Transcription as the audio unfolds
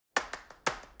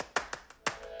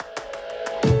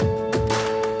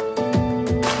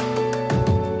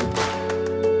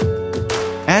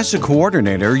As a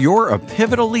coordinator, you're a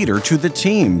pivotal leader to the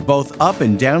team, both up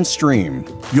and downstream.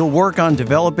 You'll work on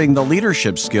developing the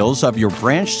leadership skills of your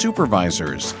branch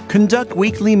supervisors, conduct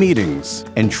weekly meetings,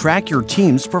 and track your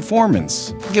team's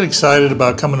performance. I get excited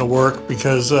about coming to work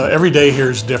because every day here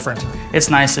is different.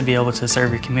 It's nice to be able to serve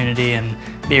your community and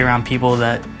be around people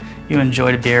that you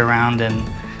enjoy to be around,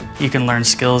 and you can learn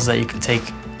skills that you can take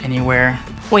anywhere.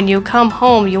 When you come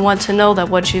home, you want to know that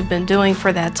what you've been doing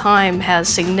for that time has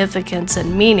significance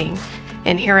and meaning.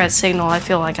 And here at Signal, I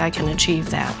feel like I can achieve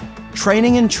that.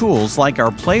 Training and tools like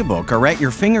our playbook are at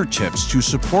your fingertips to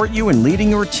support you in leading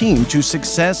your team to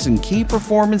success in key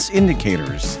performance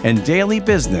indicators and daily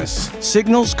business.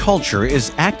 Signal's culture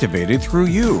is activated through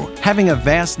you, having a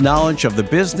vast knowledge of the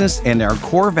business and our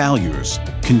core values.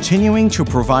 Continuing to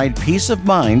provide peace of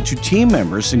mind to team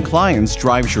members and clients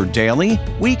drives your daily,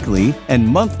 weekly, and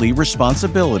monthly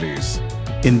responsibilities.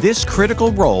 In this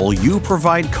critical role, you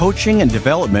provide coaching and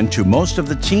development to most of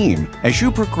the team as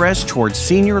you progress towards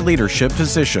senior leadership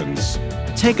positions.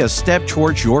 Take a step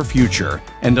towards your future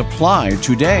and apply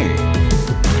today.